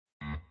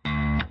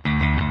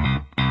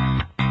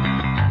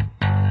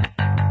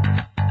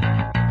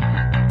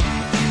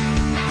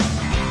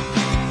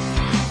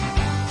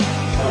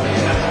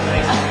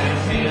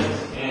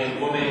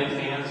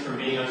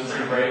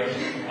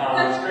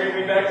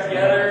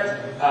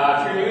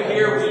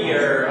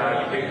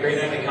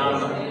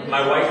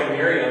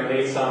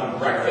some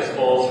breakfast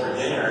bowls for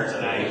dinner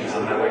tonight.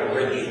 My wife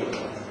Brittany.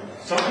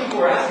 Some people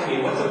were asking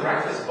me, what's a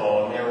breakfast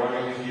bowl? And they were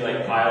wondering if you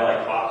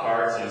pile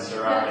Pop-Tarts and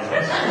syrup and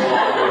mix it all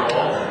over a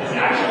bowl. It's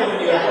actually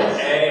when you have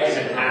eggs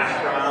and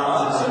hash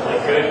browns and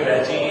some good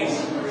veggies,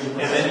 and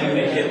then you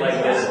make it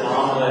this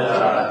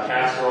omelet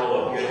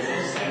casserole of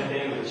goodness and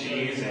thing with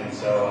cheese. And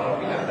so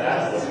we have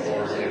that to look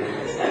forward to.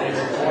 And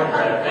it's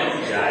cornbread.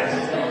 Thank you guys.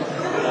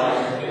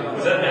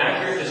 Was that an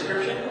accurate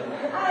description?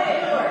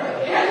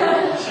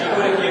 She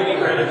wouldn't give me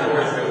credit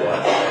for it if it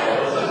was.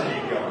 Let's just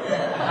keep going.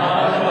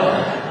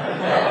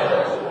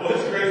 Well,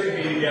 it's great to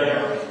be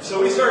together.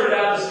 So we started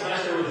out this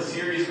semester with a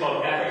series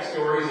called Epic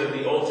Stories of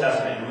the Old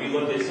Testament. We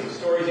looked at some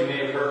stories you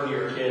may have heard from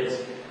your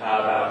kids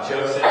about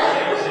Joseph,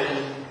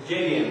 Samson,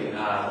 Gideon,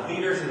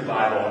 leaders in the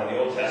Bible in the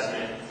Old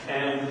Testament,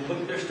 and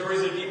looked at their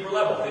stories at a deeper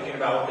level, thinking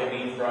about what they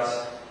mean for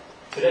us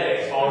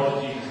today, followers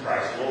of Jesus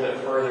Christ, a little bit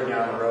further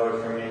down the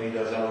road from maybe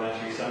those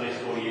elementary Sunday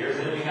school years.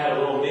 And then we had a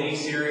little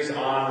mini-series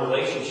on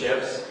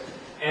relationships.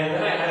 And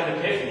then I had an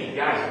epiphany.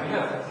 Guys, we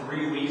have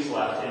 3 weeks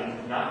left,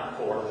 and not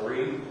 4,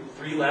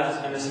 3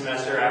 left in the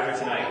semester after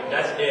tonight.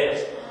 That's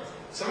it.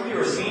 Some of you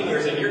are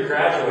seniors and you're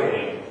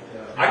graduating.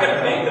 I got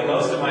to make the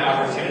most of my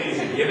opportunities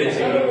and give it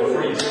to you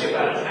before you skip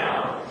out of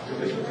town.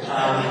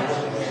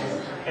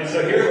 And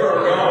so here's where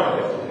we're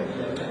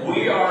going.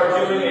 We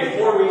are doing a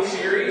 4-week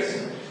series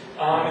in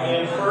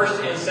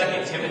 1st and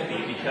 2nd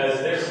Timothy, because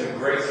there's some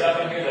great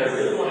stuff in here that I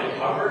really want to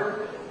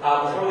cover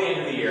before the end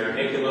of the year and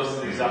make the most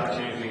of these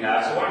opportunities we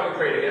have. So why don't we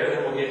pray together,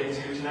 then we'll get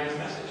into tonight's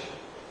message.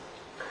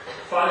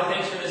 Father,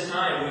 thanks for this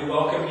time. We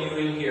welcome you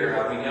in here.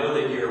 We know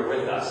that you're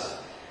with us.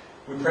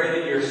 We pray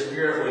that your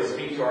Spirit would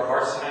speak to our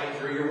hearts tonight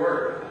through your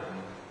word.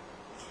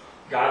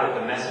 God, that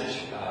the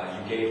message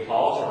you gave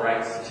Paul to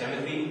write to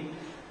Timothy,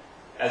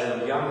 as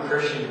a young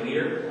Christian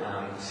leader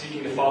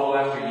seeking to follow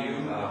after you,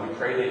 we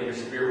pray that your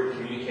Spirit would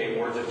communicate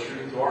words of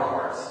truth to our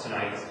hearts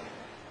tonight.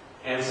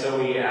 And so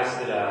we ask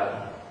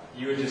that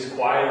you would just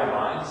quiet our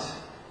minds,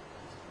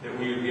 that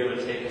we would be able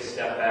to take a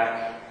step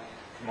back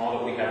from all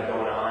that we have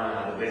going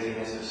on, the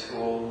busyness of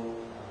school,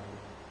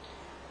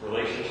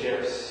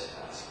 relationships,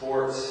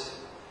 sports,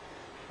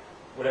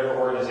 whatever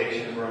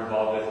organizations we're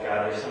involved with.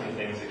 God, there's so many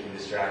things that can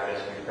distract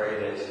us. We pray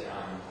that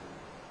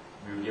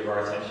we would give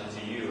our attention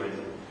to you, and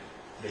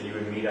that you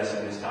would meet us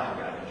in this time,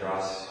 God, and draw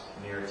us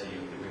nearer to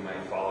you, that we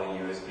might follow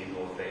you as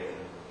people of faith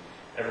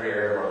in every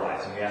area of our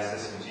lives. And we ask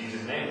this in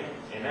Jesus' name.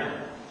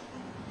 Amen.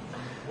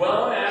 Well, I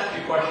want to ask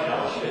you a question.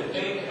 I want you to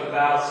think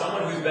about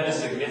someone who's been a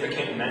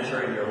significant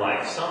mentor in your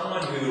life,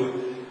 someone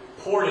who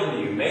poured into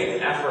you, made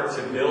an effort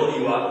to build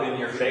you up in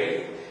your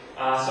faith,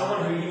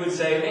 someone who you would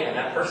say, man,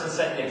 that person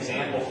set an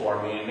example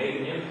for me and made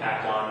an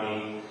impact on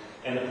me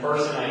and the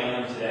person I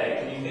am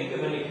today. Can you think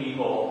of any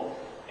people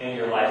in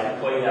your life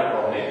who played that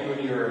role? Maybe when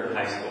you were in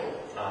high school.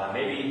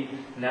 Maybe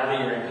now that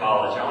you're in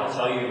college. I want to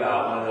tell you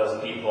about one of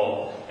those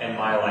people in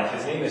my life.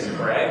 His name is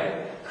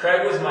Craig.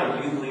 Craig was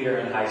my youth leader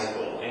in high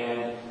school.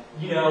 And,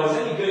 as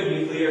any good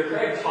youth leader,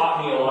 Craig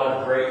taught me a lot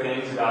of great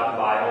things about the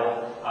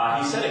Bible.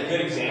 He set a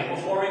good example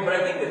for me, but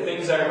I think the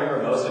things I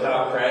remember most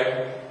about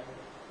Craig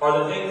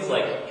are the things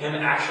like him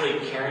actually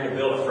caring to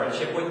build a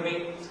friendship with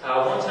me.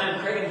 One time,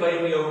 Craig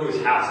invited me over to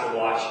his house to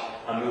watch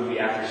a movie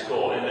after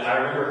school, and I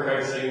remember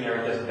Craig sitting there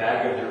with this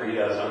bag of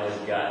Doritos on his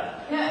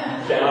gut,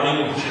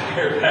 downing an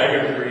entire bag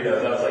of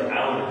Doritos. I was like,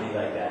 I want to be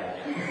like that.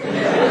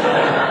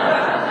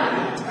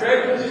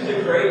 Craig was just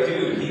a great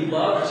dude. He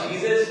loved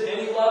Jesus, and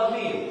he loved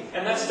me,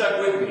 and that stuck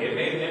with me. It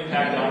made an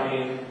impact on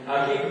me,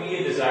 gave me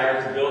a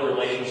desire to build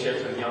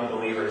relationships with young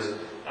believers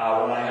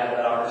when I had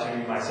that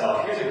opportunity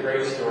myself. Here's a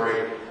great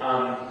story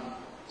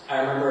I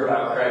remember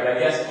about Craig. I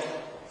guess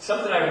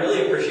something I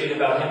really appreciate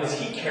about him is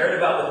he cared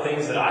about the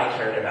things that I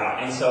cared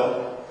about. And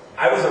so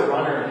I was a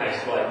runner in high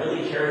school. I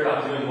really cared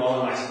about doing well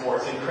in my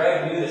sports. And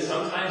Craig knew that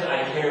sometimes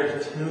I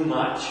cared too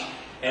much.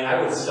 And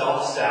I would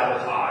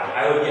self-sabotage.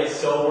 I would get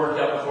so worked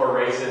up before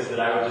races that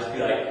I would just be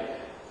like,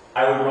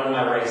 I would run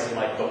my race in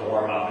the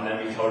warm-up and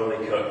then be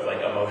totally cooked,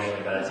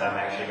 emotionally by the time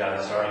I actually got in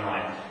the starting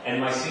line.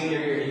 And my senior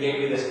year, he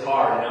gave me this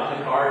card. And on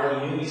the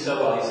card, he knew me so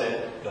well. He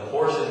said, "The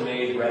horse is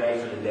made ready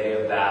for the day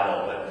of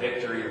battle, but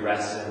victory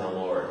rests in the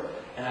Lord."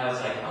 And I was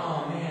like,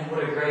 oh man,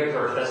 what a great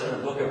verse. That's from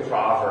the book of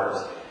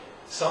Proverbs.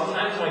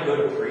 Sometimes when I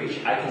go to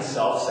preach, I can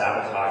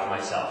self-sabotage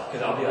myself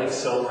because I'll be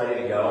so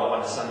ready to go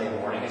on a Sunday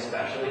morning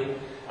especially.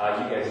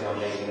 You guys don't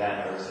make me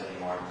that nervous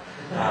anymore.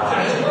 And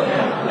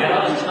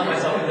I'll just tell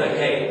myself, I'll be like,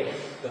 hey,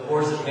 the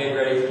horse is made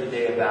ready for the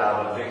day of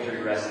battle, but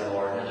victory rests in the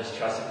Lord. And I just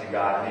trust it to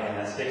God. Man,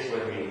 that sticks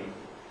with me.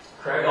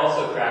 Craig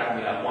also cracked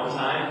me up. One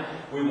time,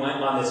 we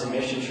went on this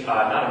mission trip,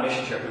 not a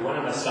mission trip, we went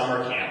on a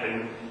summer camp.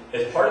 And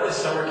as part of this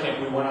summer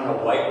camp, we went on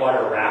a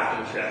whitewater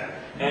rafting trip.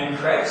 And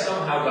Craig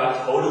somehow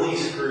got totally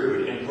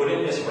screwed and put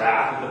in this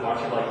raft with a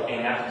bunch of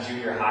inept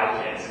junior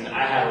high kids. And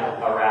I had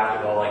a raft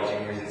of all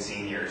juniors and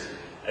seniors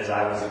as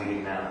I was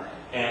leading them.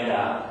 And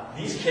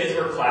these kids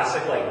were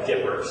classic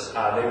dippers.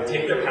 They would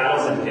take their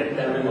paddles and dip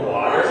them in the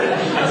water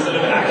instead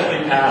of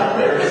actually paddle.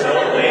 They were so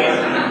lazy.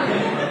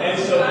 And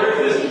so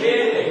there was this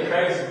kid in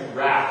Craig's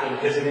raft, and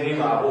his name,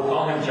 we'll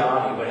call him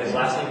Johnny, but his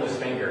last name was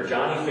Finger,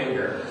 Johnny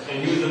Finger.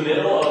 And he was the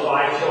middle of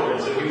 5 children,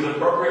 so he was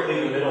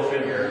appropriately the middle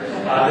finger.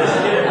 This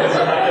kid was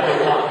kind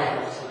of a lump.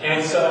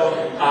 And so,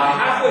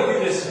 halfway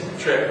through this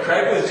trip,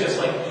 Craig was just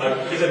like,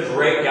 he's a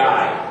great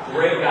guy,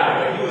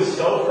 but he was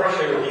so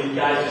frustrated with these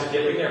guys just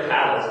dipping their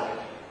paddles.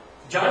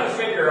 Johnny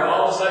Finger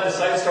all of a sudden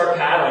decides to start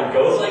paddling,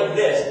 goes like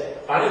this,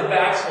 on his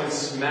backswing,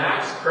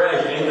 smacks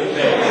Craig in the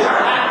face.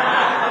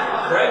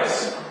 Craig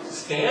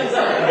stands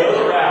up and goes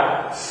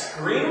around,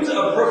 screams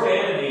a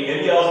profanity,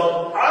 and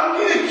yells, "I'm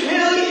gonna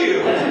kill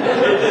you!"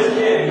 at this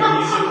kid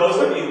he's supposed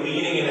to be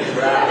leading in his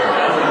wrath.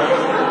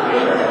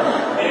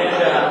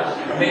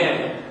 And,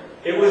 man,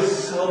 it was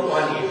so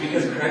funny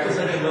because Craig was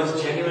like the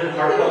most genuine,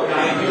 heartfelt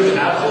guy. He was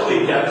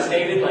absolutely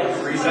devastated like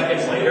 3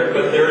 seconds later,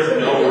 but there was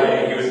no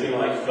way he was going to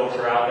like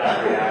filter out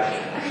that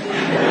reaction.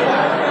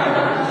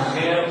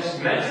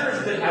 And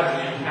mentors that have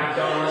an impact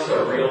on us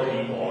are real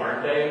people,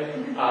 aren't they?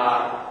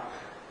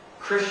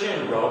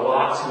 Christian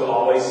robots who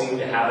always seem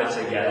to have it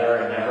together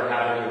and never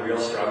have any real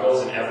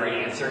struggles and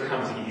every answer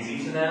comes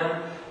easy to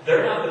them,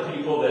 they're not the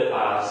people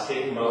that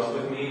stick most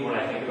with me when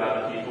I think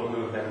about the people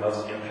who have been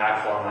most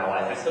impactful in my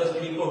life. It's those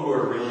people who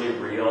are really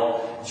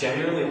real,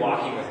 genuinely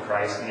walking with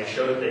Christ, and they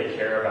show that they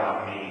care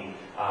about me.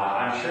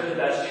 I'm sure that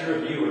that's true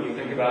of you when you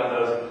think about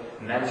those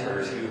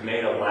mentors who've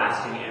made a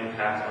lasting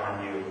impact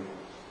on you.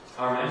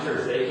 Our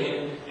mentors, they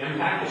can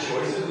impact the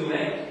choices we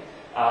make,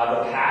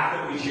 the path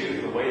that we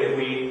choose, the way that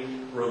we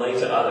relate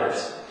to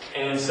others.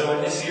 And so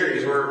in this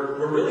series,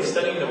 we're really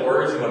studying the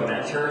words of a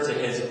mentor to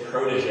his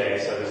protege,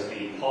 so to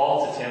speak,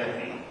 Paul to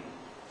Timothy.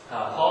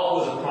 Paul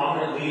was a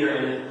prominent leader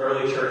in the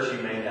early church,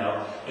 you may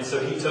know. And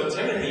so he took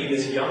Timothy,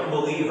 this young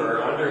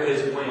believer, under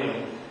his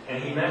wing,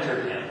 and he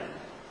mentored him.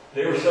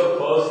 They were so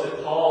close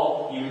that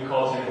Paul even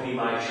called Timothy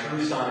my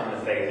true son in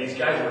the faith. These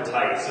guys were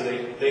tight, so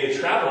they had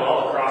traveled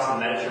all across the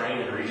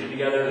Mediterranean region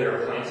together. They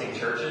were planting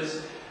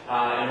churches.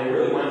 And they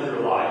really went through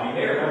a lot. You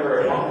may remember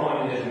at one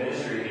point in his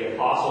ministry, the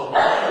Apostle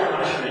Paul took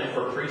punishment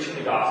for preaching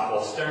the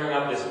gospel, stirring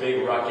up this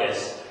big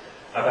ruckus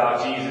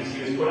about Jesus.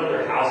 He was put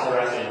under house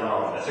arrest in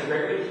Rome. That's a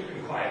great way to keep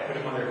him quiet, put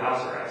him under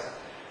house arrest.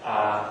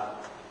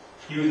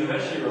 He was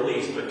eventually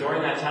released, but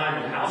during that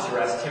time in house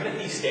arrest,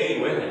 Timothy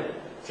stayed with him.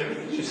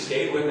 Timothy just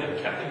stayed with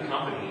him, kept him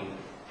company.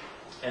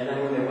 And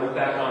then when they went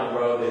back on the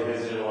road, they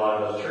visited a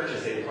lot of those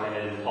churches they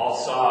planted, and Paul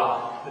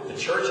saw that the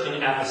church in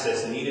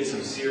Ephesus needed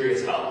some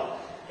serious help.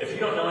 If you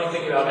don't know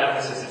anything about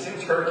Ephesus, it's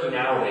in Turkey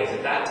nowadays.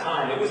 At that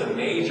time, it was a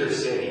major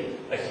city,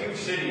 a huge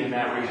city in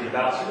that region,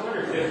 about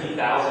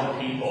 250,000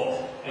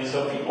 people. And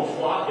so people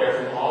flocked there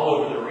from all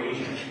over the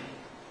region.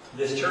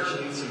 This church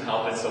needs some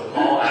help, and so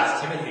Paul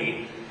asked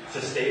Timothy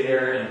to stay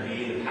there and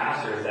be the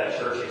pastor as that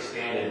church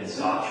expanded and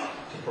sought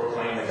to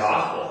proclaim the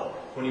gospel.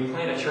 When you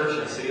plant a church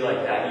in a city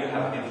like that, you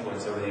have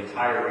influence over the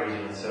entire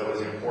region, and so it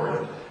was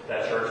important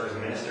that church was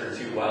ministered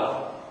to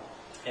well.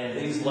 And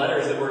these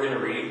letters that we're going to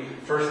read,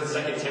 1 and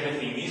 2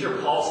 Timothy, these are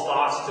Paul's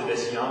thoughts to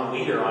this young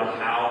leader on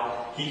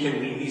how he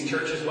can lead these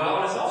churches well.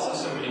 And it's also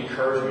some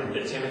encouragement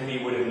that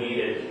Timothy would have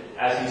needed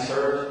as he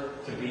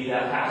served to be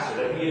that pastor.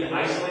 That would be an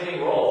isolating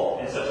role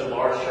in such a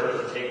large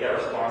church to take that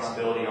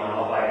responsibility on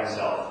all by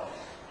himself.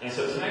 And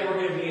so tonight we're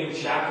going to be in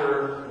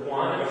chapter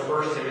 1 of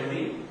 1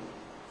 Timothy.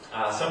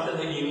 Something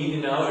that you need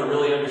to know to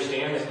really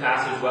understand this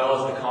passage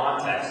well is the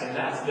context. And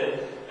that's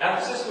that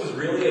Ephesus was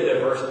really a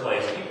diverse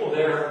place. People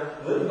there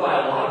lived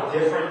by a lot of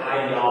different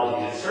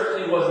ideologies. It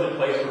certainly wasn't a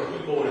place where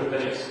people would have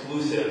been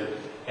exclusive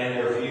in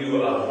their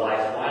view of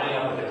life, lining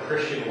up with the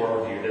Christian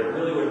worldview. There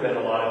really would have been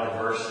a lot of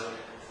diverse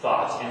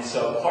thoughts. And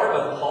so part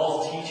of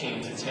Paul's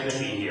teaching to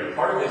Timothy here,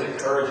 part of his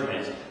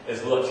encouragement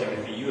is, look,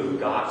 Timothy, you have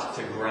got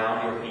to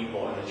ground your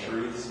people in the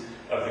truths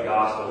of the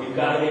gospel. We've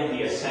got to get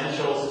the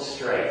essentials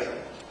straight.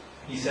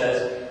 He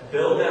says,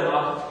 build them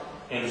up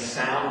in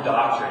sound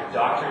doctrine.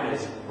 Doctrine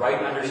is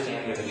right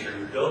understanding of the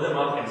truth. Build them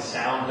up in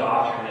sound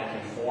doctrine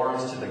that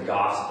conforms to the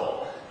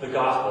gospel. The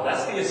gospel,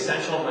 that's the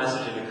essential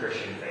message of the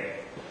Christian faith.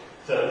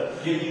 To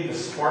give you the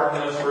Spark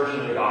Notes version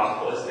of the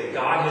gospel is that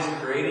God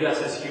has created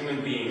us as human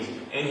beings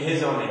in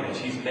His own image.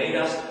 He's made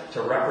us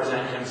to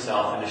represent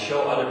Himself and to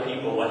show other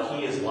people what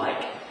He is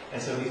like.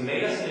 And so He's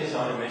made us in His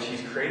own image.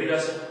 He's created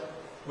us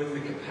with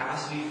the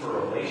capacity for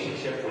a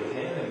relationship with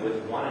Him and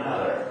with one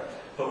another.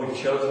 But we've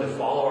chosen to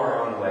follow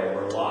our own way.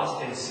 We're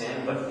lost in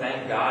sin, but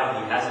thank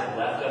God He hasn't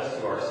left us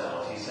to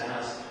ourselves. He sent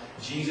us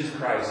Jesus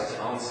Christ, His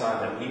own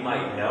Son, that we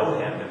might know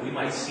Him, that we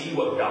might see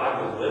what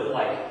God would live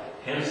like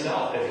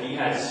Himself. If He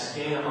had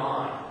skin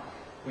on,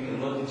 we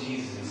can look to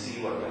Jesus and see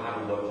what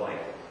God would look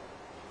like.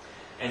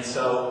 And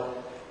so,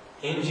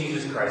 in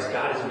Jesus Christ,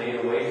 God has made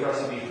a way for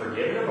us to be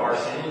forgiven of our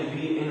sin and to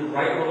be in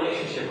right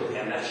relationship with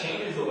Him. That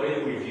changes the way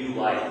that we view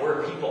life.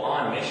 We're people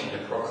on mission to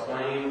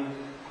proclaim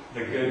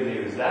the good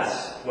news.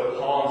 That's what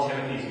Paul and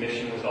Timothy's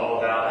mission was all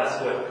about.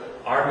 That's what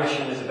our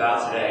mission is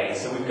about today.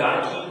 So we've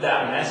got to keep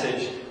that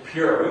message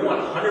pure. We want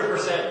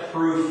 100%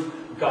 proof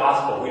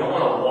gospel. We don't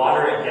want to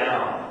water it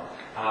down.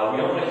 We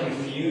don't want to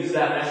confuse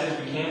that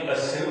message. We can't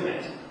assume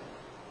it.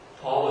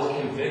 Paul was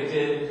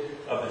convicted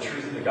of the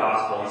truth of the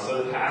gospel. And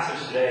so the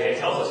passage today, it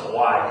tells us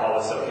why Paul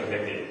is so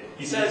convicted.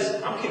 He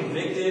says, I'm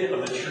convicted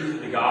of the truth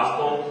of the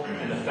gospel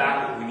and the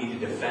fact that we need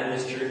to defend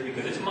this truth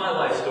because it's my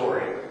life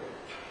story.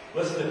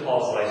 Listen to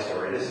Paul's life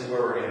story. This is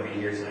where we're going to be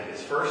here tonight.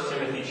 It's 1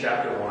 Timothy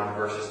chapter 1,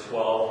 verses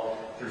 12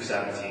 through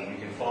 17. You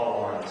can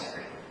follow along on the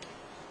screen.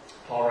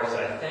 Paul writes,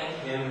 I thank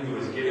him who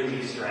has given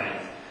me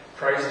strength,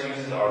 Christ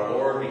Jesus our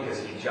Lord,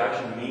 because he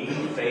judged me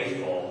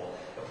faithful,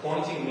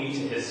 appointing me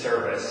to his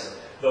service.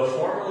 Though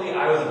formerly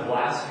I was a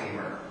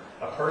blasphemer,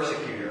 a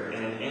persecutor,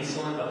 and an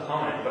insolent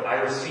opponent, but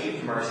I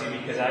received mercy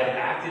because I had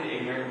acted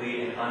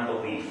ignorantly in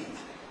unbelief.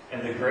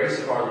 And the grace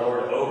of our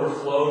Lord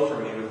overflowed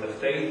for me with the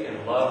faith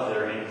and love that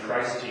are in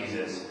Christ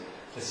Jesus.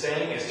 The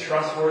saying is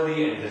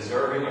trustworthy and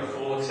deserving of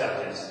full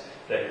acceptance,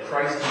 that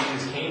Christ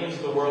Jesus came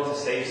into the world to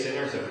save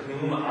sinners, of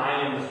whom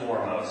I am the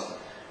foremost.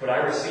 But I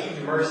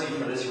received mercy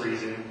for this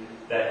reason,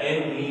 that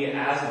in me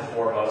as the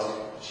foremost,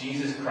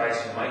 Jesus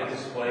Christ might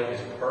display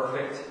his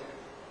perfect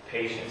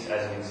patience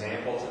as an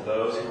example to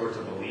those who are to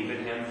believe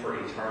in him for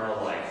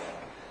eternal life.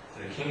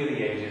 To the King of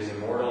the ages,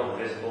 immortal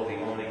and invisible, the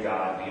only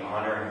God, be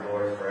honor and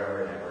glory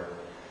forever and ever.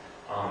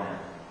 Amen.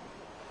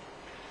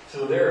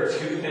 So there are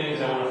two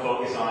things I want to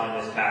focus on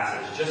in this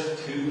passage.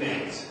 Just two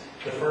things.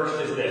 The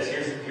first is this.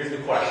 Here's the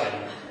question.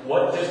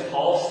 What does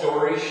Paul's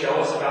story show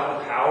us about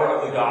the power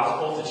of the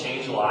gospel to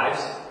change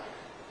lives?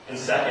 And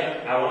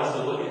second, I want us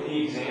to look at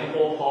the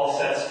example Paul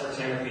sets for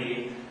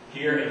Timothy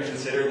here and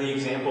consider the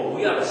example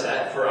we ought to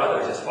set for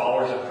others as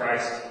followers of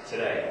Christ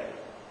today.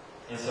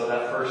 And so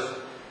that first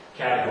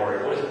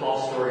category, what does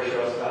Paul's story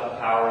show us about the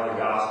power of the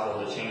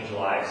gospel to change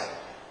lives?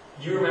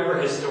 You remember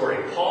his story.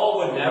 Paul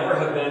would never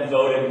have been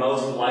voted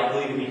most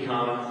likely to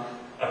become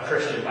a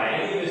Christian by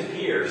any of his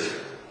peers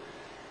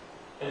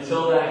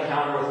until that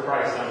encounter with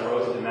Christ on the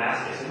road to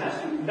Damascus.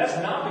 And that's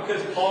not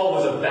because Paul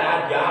was a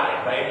bad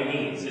guy by any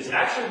means. It's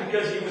actually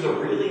because he was a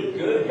really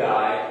good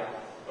guy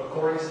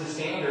according to the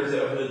standards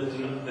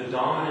of the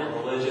dominant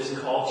religious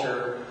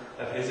culture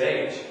of his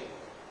age.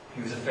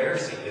 He was a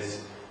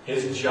Pharisee.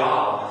 His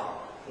job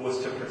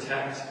was to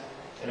protect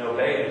and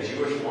obey the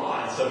Jewish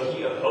law. And so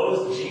he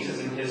opposed Jesus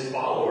and his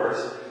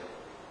followers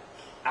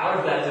out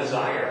of that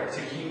desire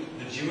to keep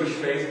the Jewish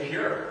faith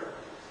pure.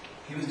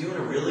 He was doing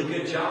a really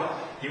good job.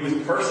 He was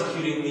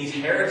persecuting these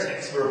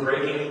heretics who were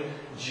breaking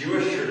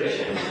Jewish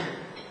tradition.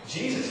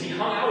 Jesus, he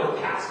hung out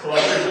with tax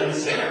collectors and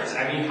sinners.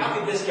 I mean, how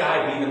could this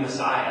guy be the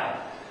Messiah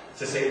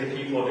to save the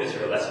people of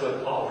Israel? That's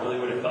what Paul really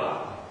would have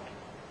thought.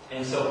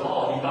 And so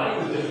Paul, he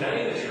thought he was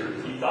defending the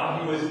truth. He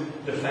thought he was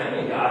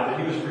defending God, but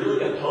he was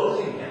really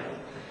opposing him.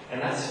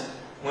 And that's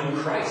when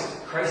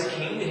Christ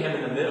came to him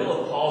in the middle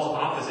of Paul's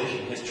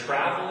opposition, his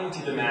traveling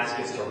to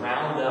Damascus to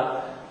round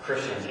up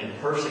Christians and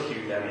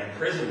persecute them and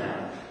imprison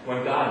them.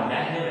 When God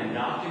met him and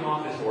knocked him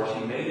off his horse,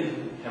 he made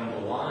him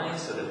blind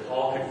so that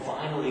Paul could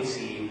finally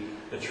see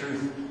the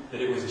truth that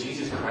it was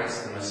Jesus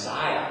Christ, the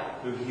Messiah,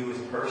 who he was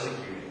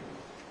persecuting.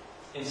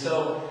 And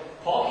so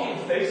Paul came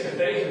face to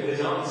face with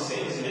his own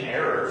sins and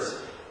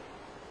errors.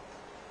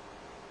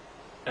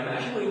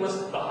 Imagine what he must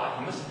have thought.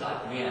 He must have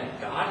thought, man,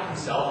 God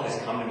himself has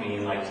come to me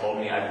and told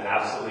me I've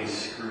absolutely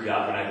screwed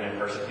up and I've been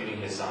persecuting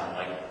his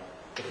son.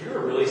 If you're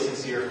a really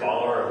sincere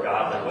follower of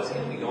God, what's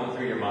going to be going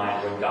through your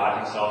mind when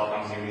God himself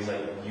comes to you and he's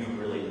like, you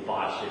really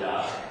botched it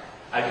up?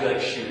 I'd be like,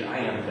 shoot, I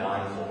am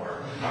done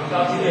for. I'm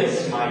about to get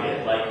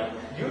smited.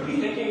 You would be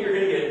thinking you're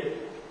going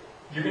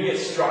to get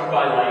struck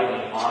by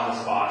lightning on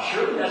the spot.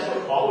 Surely that's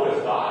what Paul would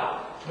have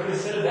thought. But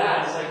instead of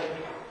that, it's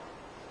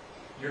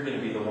you're going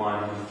to be the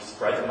one who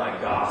spreads my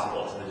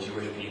gospel to the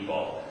Jewish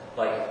people.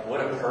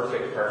 What a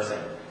perfect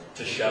person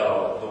to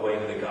show the way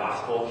that the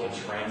gospel can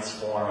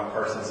transform a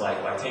person's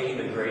life by taking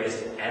the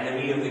greatest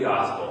enemy of the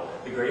gospel,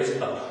 the greatest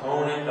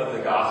opponent of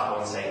the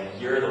gospel, and saying,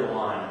 you're the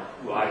one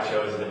who I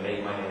chose to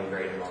make my name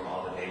great among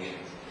all the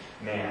nations.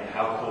 Man,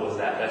 how cool is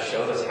that? That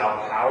shows us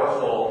how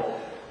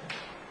powerful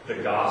the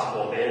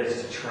gospel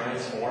is to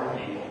transform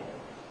people.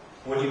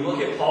 When you look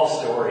at Paul's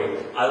story,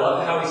 I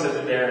love how he says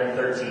it there in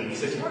 13. He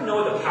says, you want to know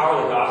what the power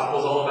of the gospel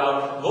is all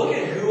about? Look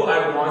at who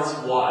I once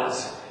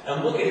was,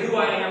 and look at who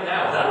I am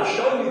now. That'll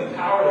show you the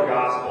power of the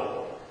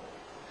gospel.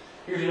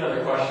 Here's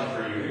another question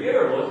for you. Have you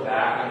ever looked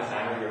back on a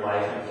time of your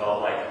life and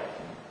felt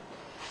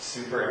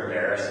super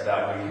embarrassed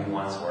about who you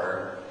once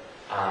were?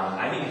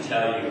 I need to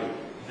tell you,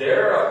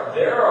 there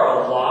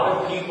are a lot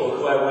of people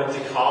who I went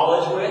to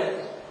college with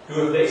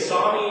who, if they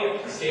saw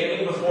me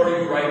standing before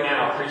you right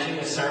now preaching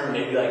a sermon,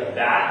 they'd be like,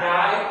 that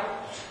guy?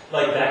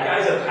 That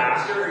guy's a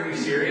pastor? Are you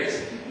serious?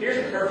 Here's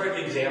a perfect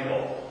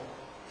example.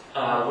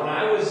 When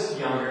I was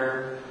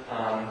younger,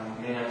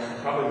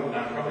 I'm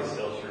probably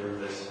still true of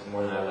this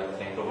more than I like to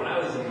think, but when I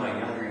was in my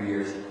younger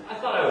years, I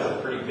thought I was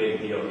a pretty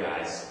big deal,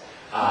 guys.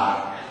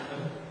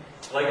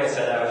 Like I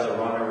said, I was a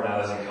runner when I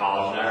was in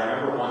college, and I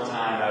remember one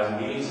time I was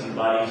meeting some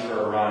buddies for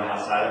a run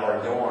outside of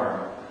our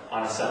dorm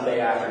on a Sunday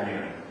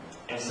afternoon.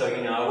 And so,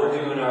 we're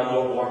doing our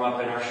little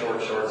warm-up in our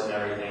short shorts and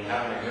everything,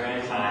 having a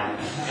grand time.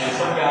 And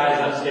some guys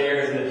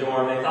upstairs in the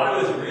dorm, they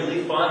thought it was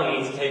really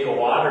funny to take a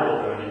water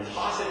balloon and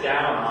toss it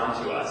down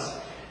onto us.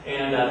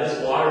 And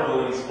this water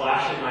balloon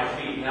splashed at my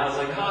feet. And I was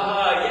like,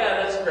 haha,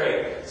 yeah, that's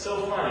great.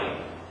 So funny.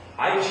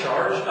 I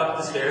charged up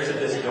the stairs of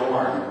this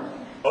dorm,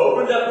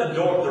 opened up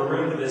the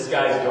room to this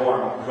guy's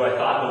dorm, who I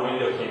thought the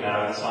window came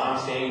out of, and saw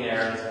him standing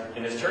there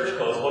in his church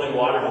clothes holding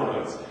water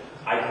balloons.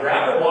 I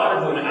grabbed a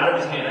water balloon out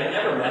of his hand. I'd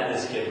never met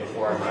this kid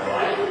before in my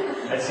life.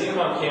 I'd seen him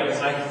on campus,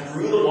 and I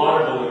threw the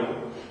water balloon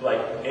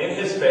in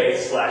his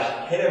face,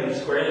 hit him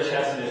square in the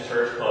chest in his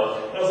church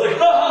clothes. And I was like,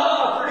 ha ha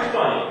ha, pretty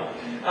funny.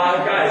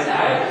 Guys, I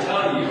have to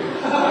tell you,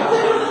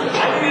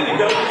 I needed to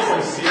go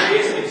through some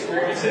serious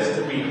experiences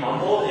to be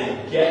humbled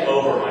and get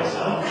over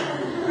myself.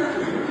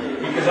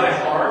 Because I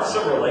harmed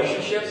some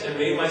relationships and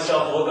made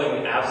myself look like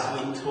an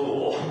absolute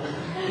tool.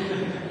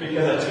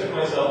 Because I took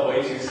myself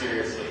way too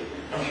seriously.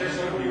 I'm sure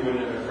some of you wouldn't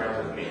have been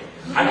friends with me.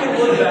 I can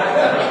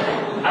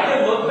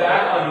look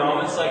back on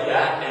moments like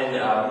that,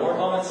 and more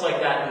moments like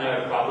that than I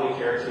would probably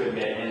care to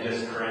admit, and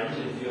just cringe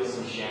and feel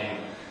some shame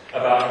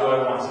about who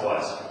I once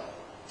was.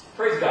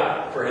 Praise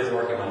God for His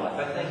work in my life.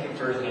 I thank Him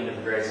for His hand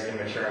of grace in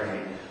maturing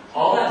me.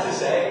 All that to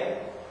say,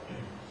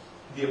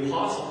 the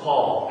Apostle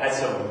Paul had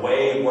some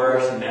way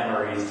worse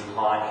memories to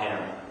haunt him.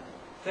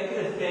 Think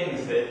of the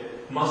things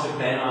that must have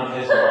been on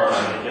his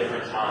mind at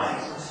different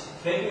times.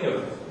 Thinking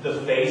of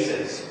the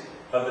faces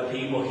of the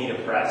people he'd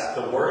oppressed,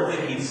 the words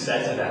that he'd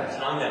said to them,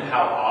 telling them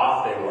how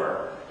off they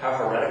were, how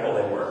heretical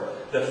they were.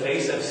 The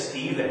face of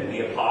Stephen,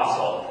 the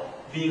apostle,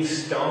 being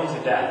stoned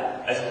to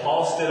death, as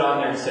Paul stood on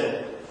there and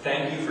said,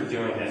 "Thank you for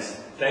doing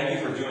this. Thank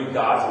you for doing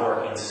God's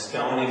work in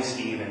stoning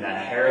Stephen,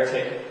 that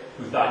heretic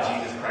who thought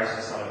Jesus Christ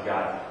was the Son of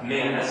God."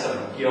 Man, that's some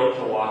guilt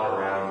to walk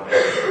around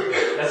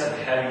with. That's some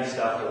heavy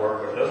stuff to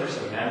work with. Those are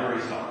some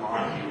memories to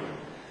haunt you.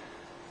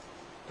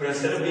 But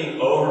instead of being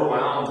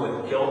overwhelmed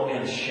with guilt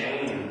and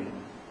shame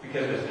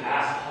because of his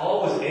past,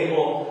 Paul was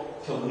able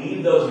to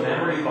leave those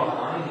memories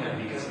behind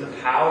him because of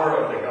the power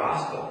of the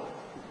gospel.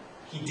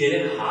 He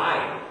didn't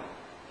hide.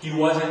 He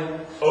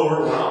wasn't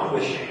overwhelmed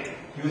with shame.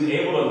 He was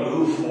able to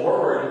move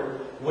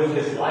forward with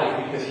his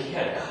life because he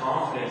had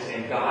confidence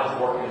in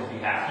God's work on his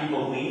behalf. He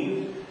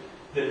believed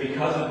that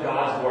because of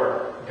God's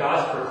work,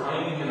 God's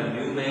proclaiming him a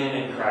new man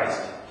in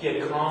Christ. He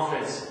had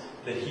confidence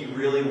that he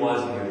really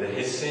was new, that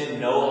his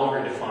sin no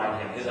longer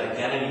defined him. His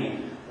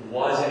identity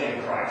was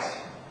in Christ.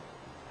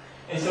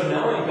 And so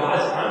knowing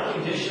God's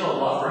unconditional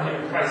love for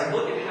him in Christ,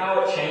 look at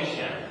how it changed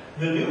him.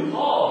 The new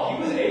Paul,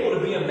 he was able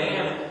to be a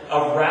man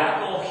of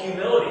radical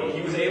humility.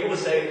 He was able to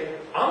say,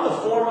 I'm the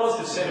foremost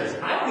of sinners.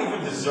 I don't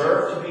even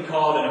deserve to be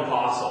called an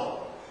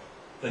apostle.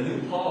 The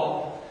new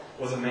Paul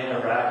was a man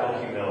of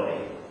radical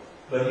humility.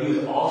 But he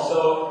was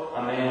also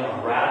a man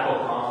of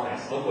radical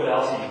confidence. Look what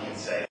else he can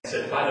say. He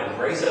said, by the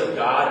grace of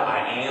God,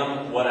 I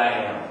am what I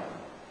am.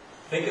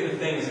 Think of the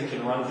things that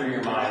can run through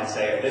your mind and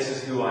say, this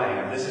is who I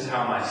am. This is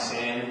how my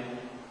sin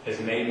has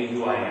made me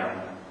who I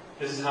am.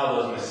 This is how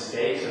those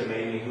mistakes have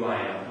made me who I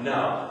am.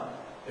 No.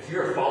 If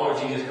you're a follower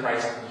of Jesus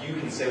Christ, you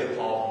can say with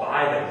Paul,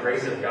 by the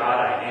grace of God,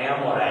 I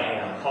am what I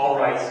am. Paul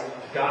writes,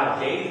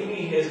 God gave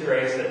me His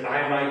grace that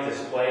I might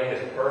display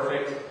His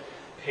perfect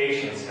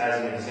patience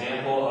as an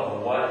example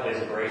of what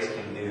His grace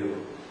can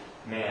do.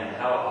 Man,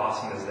 how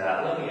awesome is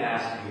that? Let me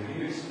ask you, have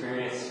you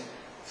experienced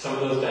some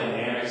of those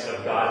dynamics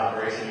of God's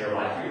grace in your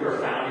life? Have you ever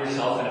found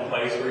yourself in a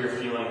place where you're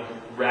feeling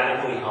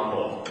radically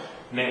humbled?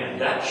 Man,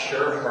 that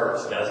sure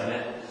hurts, doesn't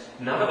it?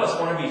 None of us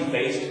want to be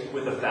faced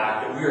with the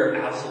fact that we are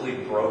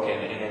absolutely broken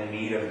and in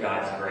need of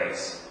God's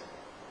grace.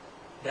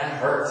 That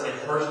hurts. It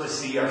hurts to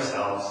see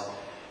ourselves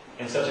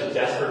in such a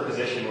desperate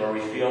position where we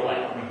feel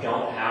like we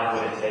don't have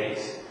what it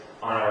takes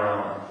on our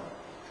own.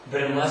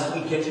 But unless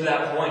we get to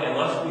that point,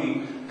 unless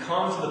we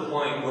come to the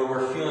point where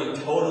we're feeling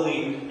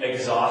totally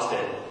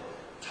exhausted,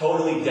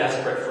 totally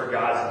desperate for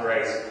God's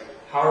grace,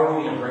 how are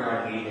we going to bring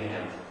our need to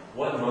Him?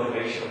 What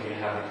motivation are we going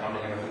to have to come to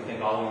Him if we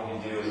think all we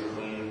can do is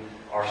clean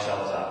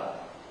ourselves up?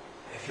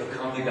 If you'll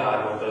come to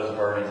God with those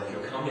burdens, if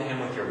you'll come to Him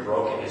with your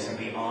brokenness and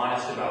be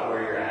honest about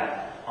where you're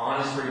at,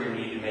 honest where you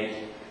need to be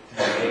made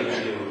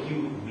to do, He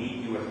will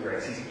meet you with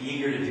grace. He's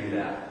eager to do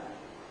that.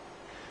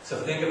 So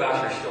think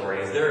about your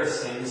story. Is there a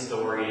sin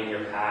story in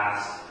your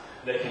past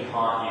that can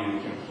haunt you,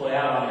 that can play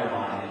out on your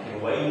mind, that can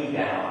weigh you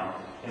down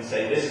and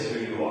say, this is who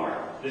you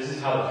are. This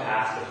is how the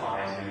past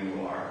defines who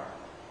you are.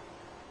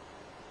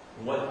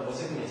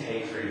 What's it going to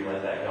take for you to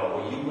let that go?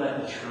 Will you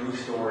let the true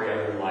story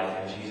of your life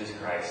in Jesus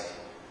Christ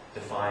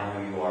define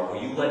who you are?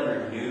 Will you let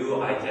your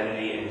new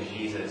identity in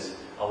Jesus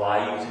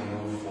allow you to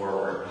move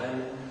forward?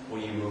 When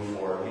will you move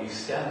forward? Will you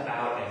step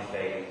out in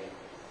faith?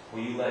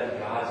 Will you let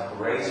God's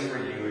grace for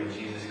you in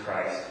Jesus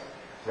Christ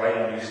write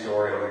a new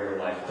story over your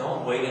life?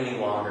 Don't wait any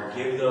longer.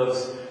 Give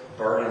those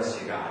burdens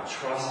to God.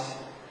 Trust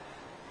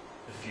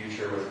the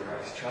future with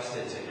Christ. Trust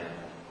it to Him.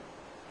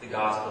 The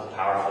gospel is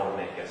powerful to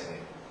make us new.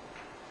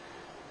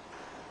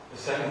 The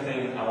second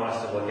thing I want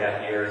us to look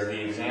at here is the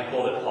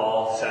example that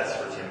Paul sets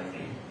for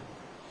Timothy.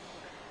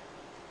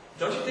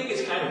 Don't you think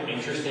it's kind of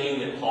interesting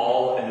that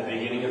Paul, in the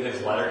beginning of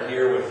his letter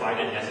here, would find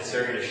it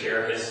necessary to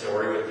share his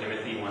story with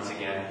Timothy once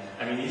again?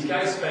 I mean, these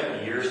guys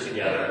spent years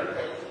together.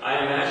 I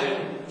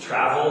imagine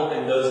travel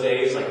in those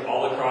days, like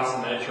all across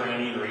the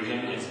Mediterranean region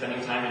and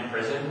spending time in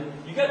prison,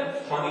 you got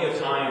plenty of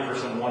time for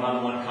some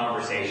one-on-one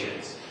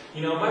conversations.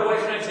 You know, my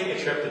wife and I take a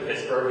trip to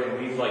Pittsburgh and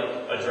we've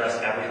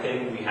addressed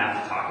everything we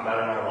have to talk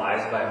about in our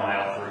lives by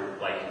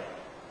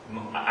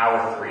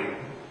hour 3.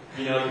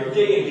 You know, you're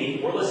digging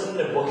deep. We're listening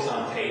to books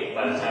on tape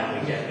by the time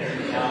we get there.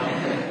 You know?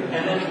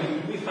 And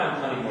then we find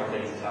plenty more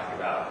things to talk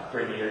about.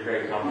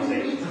 Great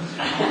conversations.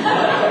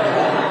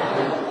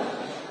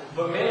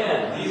 But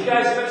man, these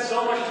guys spent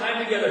so much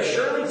time together.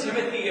 Surely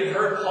Timothy had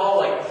heard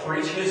Paul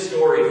preach his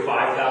story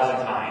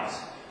 5,000 times.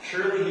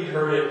 Surely he'd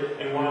heard it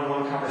in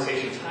one-on-one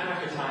conversation time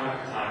after time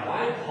after time.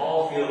 Why did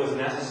Paul feel it was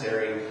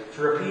necessary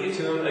to repeat it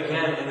to him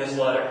again in this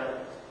letter?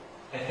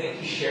 I think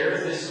he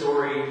shares this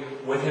story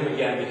with him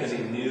again because he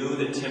knew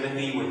that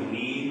Timothy would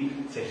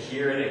need to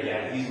hear it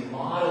again. He's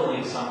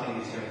modeling something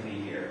to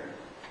Timothy here.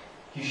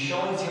 He's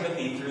showing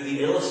Timothy through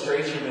the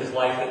illustration of his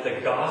life that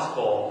the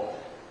gospel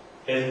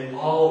is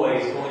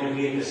always going to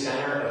be at the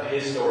center of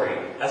his story.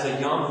 As a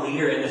young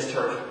leader in this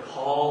church,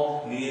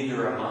 Paul needed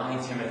to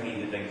remind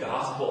Timothy that the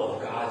gospel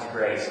of God's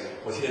grace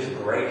was his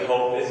great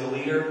hope as a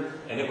leader,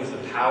 and it was the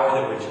power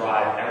that would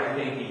drive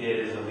everything he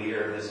did as a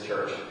leader of this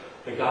church.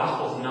 The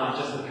gospel is not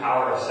just the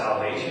power of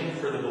salvation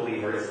for the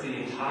believer, it's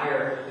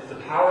the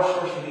power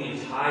source for the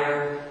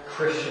entire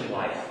Christian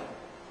life.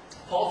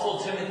 Paul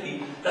told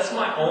Timothy, that's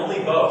my only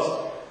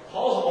boast.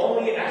 Paul's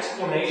only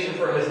explanation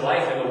for his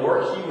life and the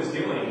work he was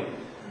doing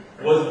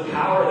was the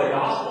power of the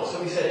gospel.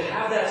 So he said,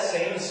 have that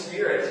same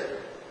spirit.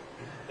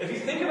 If you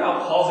think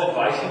about Paul's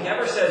advice, he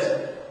never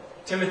says,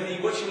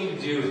 Timothy, what you need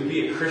to do is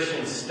be a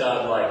Christian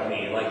stud like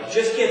me.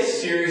 Just get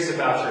serious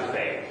about your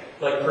faith.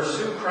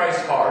 Pursue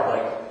Christ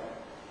hard.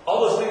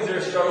 All those things that are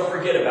a struggle,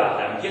 forget about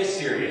them. Get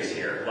serious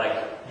here.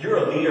 You're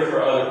a leader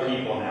for other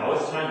people now.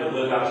 It's time to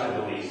live out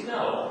your beliefs.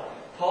 No.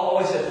 Paul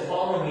always said,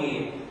 follow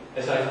me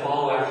as I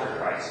follow after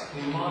Christ.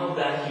 He modeled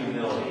that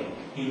humility.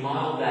 He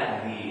modeled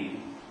that need.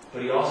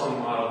 But he also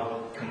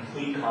modeled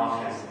complete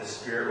confidence that the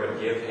Spirit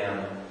would give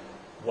him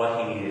what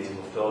he needed to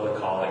fulfill the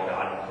call that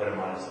God had put him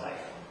on his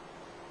life.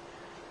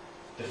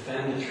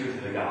 Defend the truth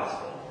of the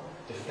gospel.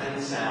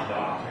 Defend sound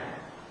doctrine.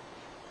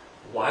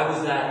 Why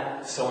was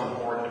that so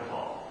important to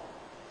Paul?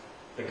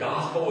 The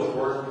gospel was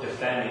worth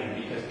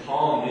defending because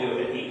Paul knew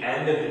at the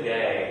end of the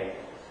day,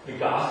 the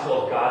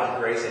gospel of God's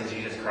grace in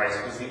Jesus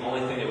Christ was the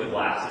only thing that would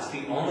last. It's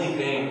the only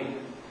thing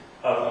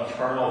of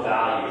eternal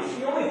value. It's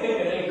the only thing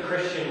that any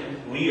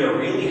Christian leader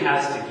really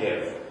has to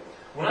give.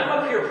 When I'm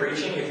up here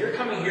preaching, if you're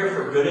coming here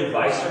for good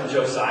advice from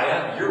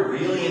Josiah, you're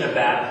really in a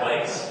bad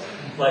place.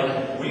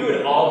 We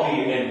would all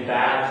be in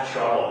bad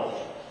trouble.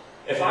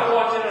 If I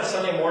walked in on a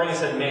Sunday morning and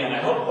said, man,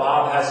 I hope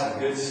Bob has some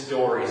good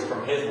stories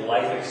from his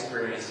life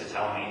experience to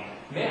tell me,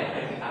 man,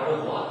 I'd be out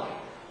of luck.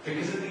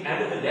 Because at the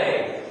end of the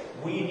day,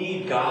 we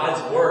need God's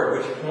Word,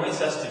 which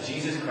points us to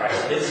Jesus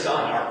Christ, His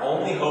Son, our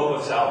only hope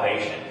of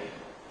salvation.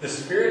 The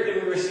Spirit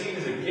that we receive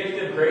is a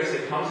gift of grace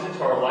that comes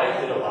into our life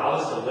that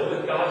allows us to live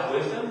with God's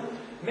wisdom.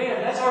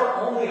 Man, that's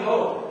our only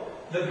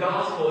hope. The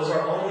gospel is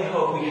our only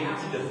hope. We have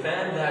to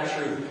defend that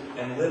truth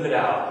and live it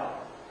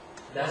out.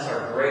 That's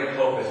our great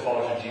hope as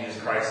followers of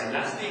Jesus Christ. And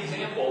that's the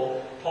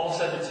example Paul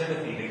said to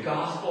Timothy. The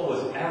gospel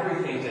was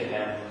everything to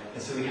him.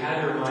 And so he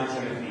had to remind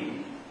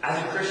Timothy,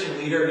 as a Christian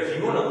leader, if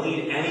you want to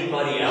lead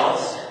anybody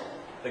else,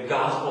 the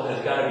gospel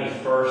has got to be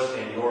first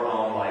in your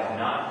own life.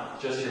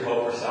 Not just your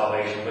hope for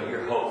salvation, but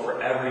your hope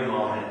for every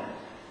moment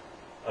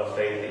of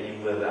faith that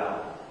you live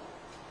out.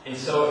 And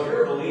so if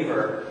you're a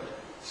believer,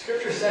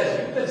 Scripture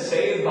says you've been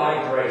saved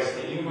by grace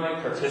that you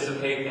might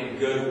participate in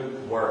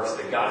good works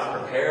that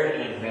God's prepared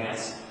in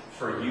advance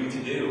for you to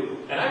do.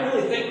 And I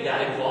really think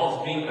that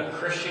involves being a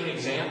Christian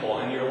example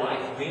in your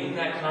life, being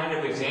that kind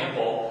of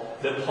example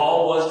that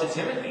Paul was to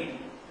Timothy,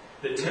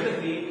 that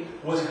Timothy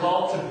was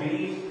called to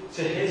be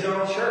to his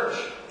own church.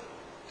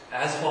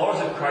 As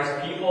followers of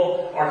Christ,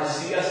 people are to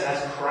see us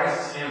as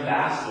Christ's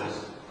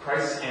ambassadors.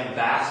 Christ's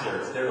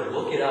ambassadors. They're to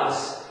look at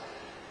us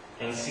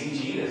and see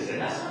Jesus. And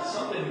that's not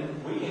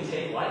something we can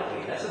take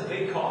lightly. That's a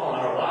big call in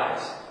our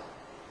lives.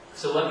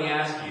 So let me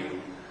ask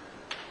you,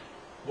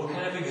 what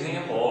kind of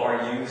example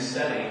are you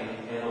setting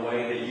in the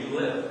way that you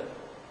live?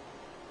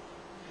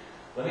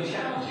 Let me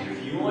challenge you.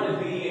 If you want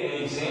to be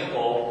an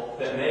example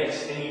that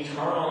makes an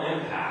eternal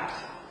impact,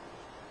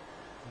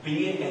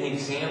 be an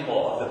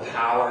example of the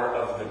power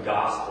of the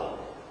gospel.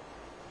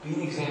 Be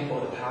an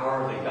example of the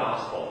power of the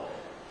gospel.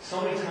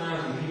 So many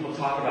times when people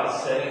talk about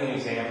setting an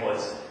example,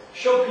 it's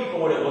show people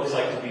what it looks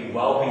like to be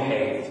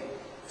well-behaved,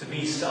 to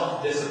be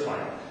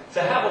self-disciplined,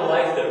 to have a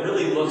life that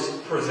really looks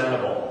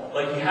presentable,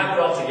 like you have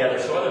it all together,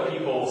 so other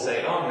people will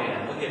say, "Oh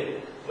man,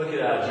 look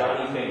at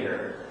Johnny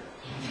Finger.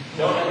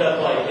 Don't end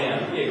up like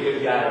him. Be a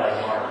good guy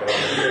like Mark over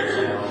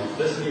here. You know,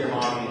 listen to your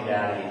mommy and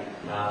daddy.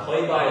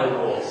 Play by the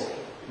rules."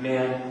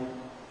 Man,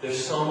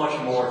 there's so much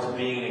more to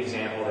being an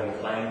example than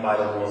playing by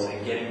the rules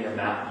and getting your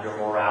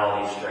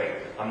morality straight.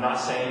 I'm not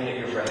saying that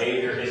your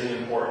behavior isn't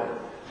important.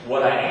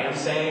 What I am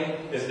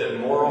saying is that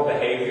moral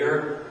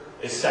behavior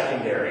is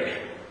secondary.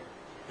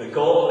 The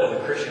goal of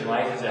the Christian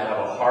life is to have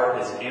a heart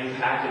that's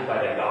impacted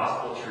by the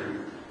gospel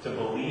truth, to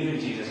believe in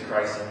Jesus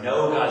Christ, to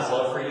know God's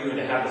love for you, and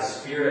to have the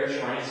Spirit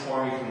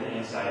transform you from the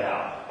inside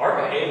out.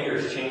 Our behavior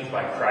is changed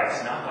by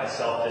Christ, not by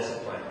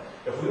self-discipline.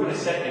 If we want to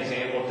set an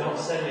example, don't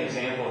set an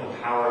example of the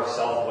power of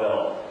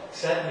self-will.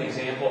 Set an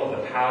example of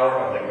the power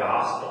of the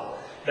gospel.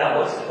 That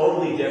looks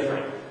totally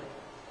different.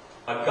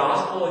 A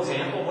gospel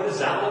example, what does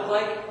that look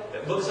like?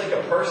 It looks like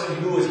a person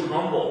who is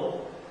humble.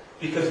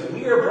 Because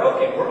we are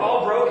broken. We're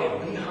all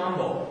broken. Be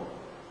humble.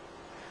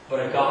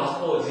 But a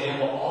gospel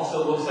example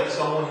also looks like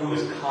someone who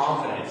is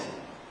confident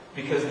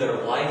because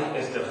their life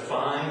is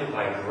defined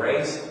by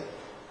grace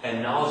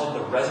and knowledge of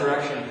the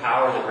resurrection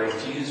power that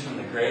raised Jesus from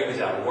the grave is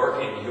at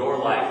work in your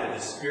life, that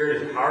the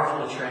Spirit is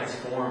powerful to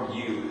transform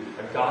you.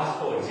 A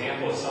gospel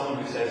example is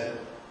someone who says,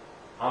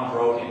 I'm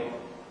broken,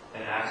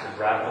 and acts with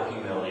radical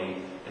humility,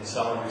 and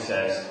someone who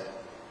says,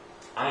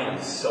 I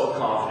am so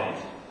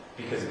confident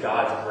because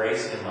God's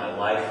grace in my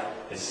life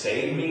has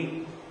saved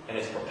me and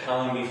it's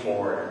propelling me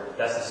forward.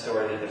 That's the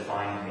story that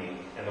defines me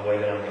and the way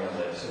that I'm going to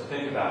live. So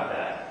think about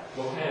that.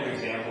 What kind of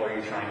example are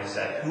you trying to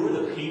set? Who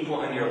are the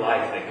people in your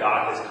life that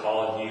God has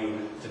called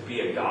you to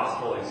be a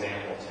gospel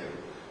example to?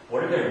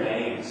 What are their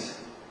names?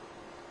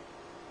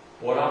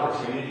 What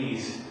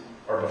opportunities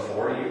are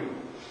before you?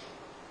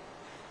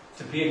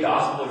 To be a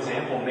gospel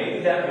example,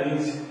 maybe that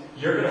means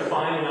you're going to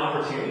find an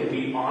opportunity to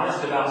be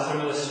honest about some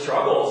of the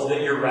struggles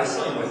that you're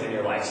wrestling with in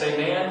your life. Say,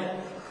 man,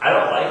 I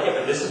don't like it,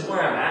 but this is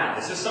where I'm at.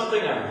 This is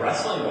something I'm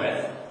wrestling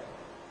with.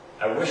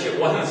 I wish it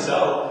wasn't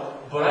so,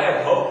 but I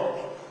have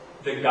hope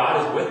that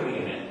God is with me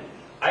in it.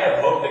 I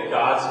have hope that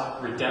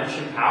God's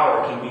redemption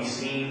power can be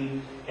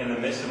seen in the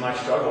midst of my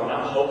struggle, and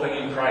I'm hoping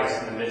in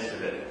Christ in the midst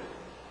of it.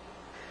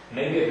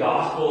 Maybe a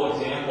gospel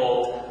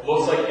example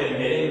looks like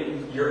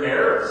admitting your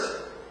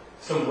errors,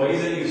 some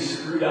ways that you've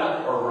screwed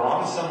up or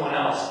wronged someone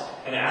else,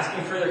 and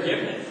asking for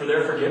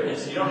their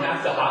forgiveness. You don't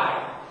have to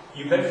hide.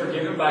 You've been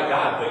forgiven by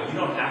God, but you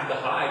don't have to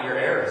hide your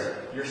errors,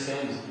 your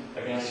sins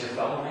against your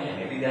fellow man.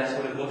 Maybe that's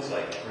what it looks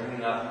like,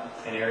 bringing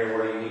up an area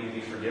where you need to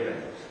be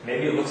forgiven.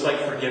 Maybe it looks like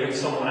forgiving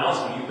someone else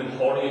when you've been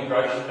holding a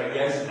grudge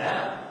against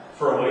them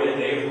for a way that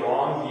they've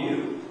wronged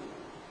you.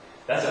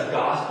 That's a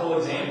gospel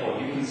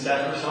example you can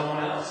set for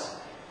someone else.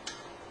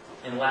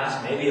 And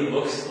last, maybe it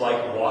looks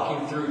like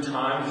walking through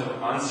times of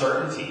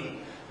uncertainty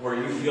where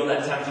you feel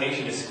that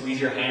temptation to squeeze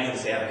your hands and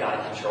say, I've got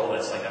to control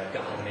this. Like, I've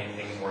got to make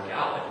things work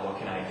out. Like, what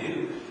can I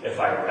do? If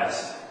I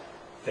rest,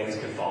 things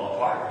could fall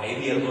apart.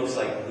 Maybe it looks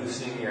like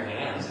loosening your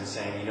hands and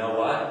saying, you know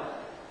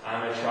what? I'm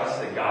going to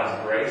trust that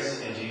God's grace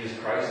in Jesus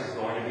Christ is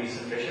going to be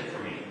sufficient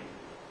for me.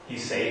 He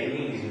saved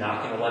me. He's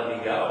not going to let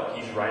me go.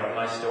 He's writing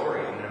my story.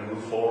 I'm going to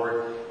move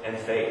forward in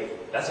faith.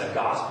 That's a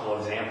gospel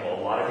example.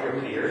 A lot of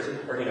your peers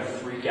are going to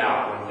freak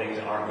out when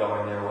things aren't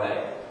going their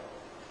way.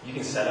 You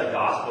can set a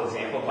gospel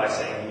example by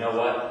saying, you know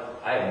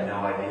what? I have no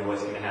idea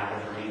what's going to happen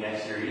for me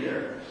next year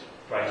either.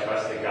 But I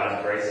trust that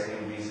God's grace is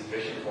going to be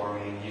sufficient for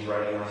me and He's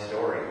writing my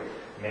story.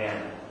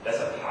 Man, that's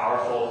a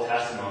powerful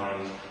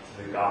testimony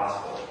to the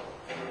gospel.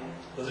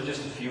 Those are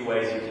just a few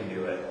ways you can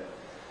do it.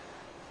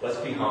 Let's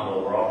be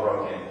humble. We're all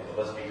broken,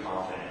 but let's be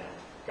confident.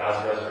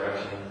 God's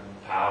resurrection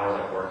power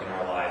that work in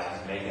our lives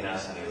is making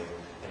us new,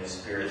 and His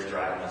Spirit is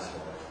driving us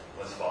forward.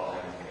 Let's follow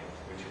Him in faith.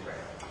 Would you pray?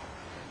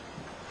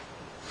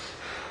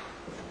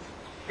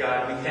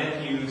 God, we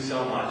thank You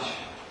so much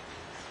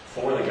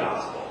for the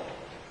gospel.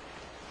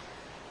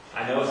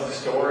 I know it's the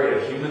story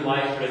of human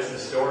life, but it's the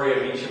story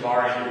of each of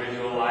our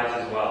individual lives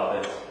as well,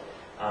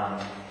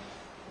 that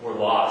we're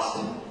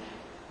lost.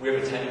 We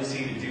have a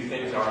tendency to do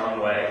things our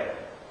own way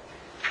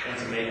and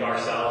to make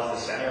ourselves the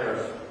center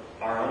of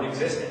our own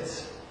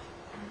existence.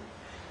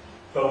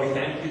 But we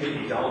thank You that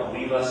You don't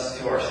leave us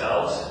to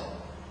ourselves,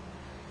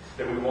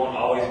 that we won't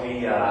always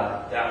be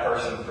that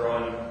person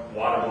throwing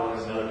water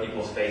balloons in other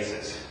people's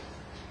faces,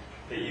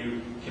 that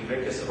You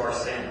convict us of our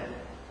sin,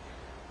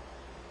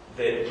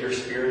 that Your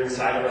Spirit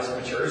inside of us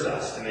matures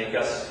us to make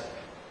us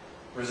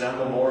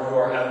resemble more who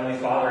our Heavenly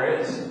Father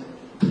is.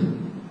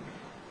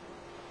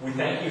 We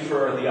thank You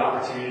for the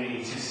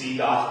opportunity to see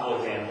gospel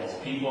examples,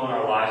 people in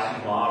our lives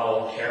who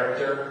model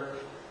character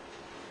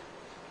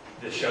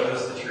that shows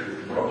us the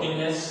truth,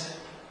 brokenness,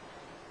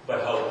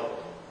 but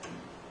hope.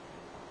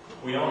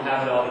 We don't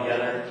have it all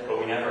together, but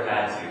we never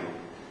had to.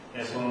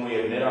 And it's when we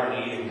admit our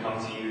need and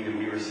come to You that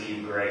we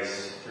receive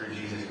grace through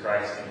Jesus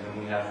Christ in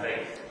whom we have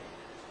faith.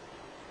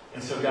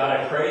 And so, God,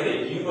 I pray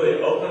that You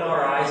would open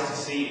our eyes to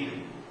see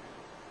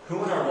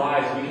who in our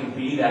lives we can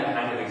be that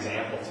kind of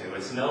example to.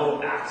 It's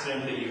no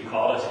accident that You've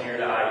called us here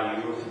to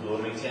IU or to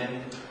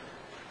Bloomington.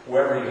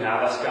 Wherever You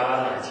have us,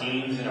 God, in our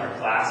teams, in our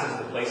classes,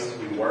 the places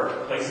we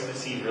work, places that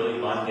seem really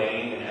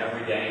mundane and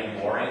everyday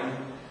and boring.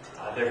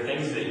 They're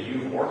things that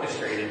You've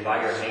orchestrated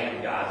by Your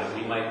hand, God, that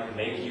we might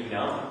make You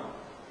known.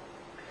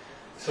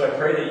 So I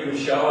pray that You would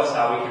show us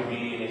how we can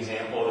be an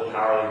example of the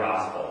power of the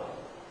gospel.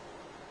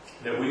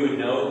 That we would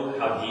know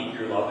how deep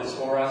Your love is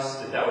for us,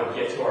 that would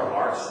get to our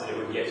hearts, that it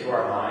would get to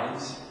our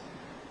minds,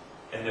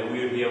 and that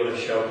we would be able to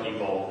show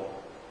people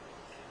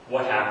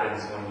what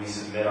happens when we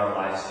submit our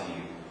lives to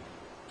You.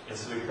 And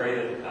so we pray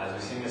that as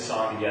we sing this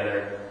song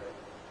together,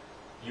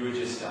 you would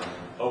just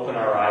open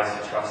our eyes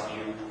to trust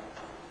you,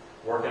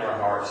 work in our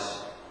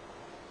hearts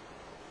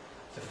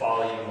to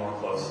follow you more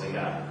closely,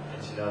 God,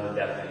 and to know the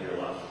depth of your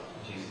love.